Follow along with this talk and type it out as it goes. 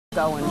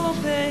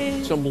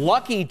going. Some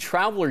lucky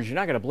travelers, you're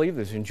not going to believe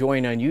this,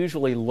 enjoying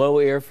unusually low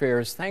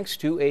airfares thanks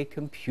to a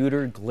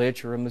computer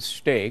glitch or a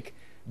mistake.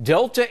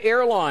 Delta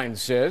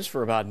Airlines says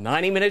for about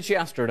 90 minutes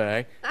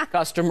yesterday,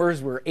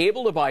 customers were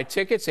able to buy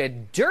tickets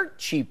at dirt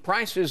cheap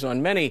prices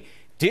on many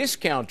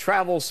discount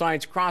travel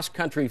sites,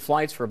 cross-country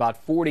flights for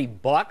about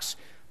 $40.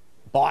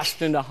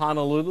 Boston to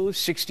Honolulu,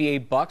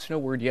 $68. No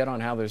word yet on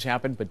how this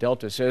happened, but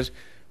Delta says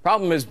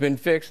problem has been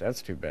fixed.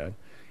 That's too bad.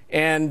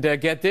 And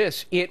get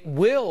this, it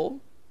will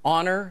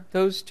honor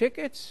those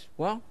tickets.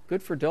 Well,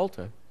 good for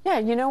Delta. Yeah,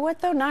 you know what,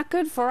 though? Not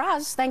good for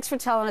us. Thanks for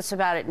telling us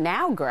about it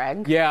now,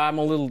 Greg. Yeah, I'm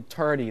a little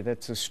tardy.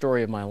 That's the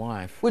story of my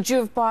life. Would you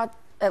have bought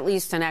at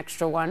least an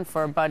extra one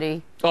for a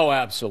buddy? Oh,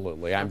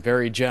 absolutely. I'm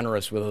very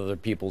generous with other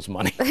people's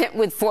money.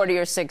 With $40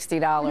 or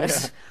 $60.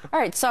 Yeah. All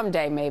right,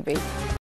 someday maybe.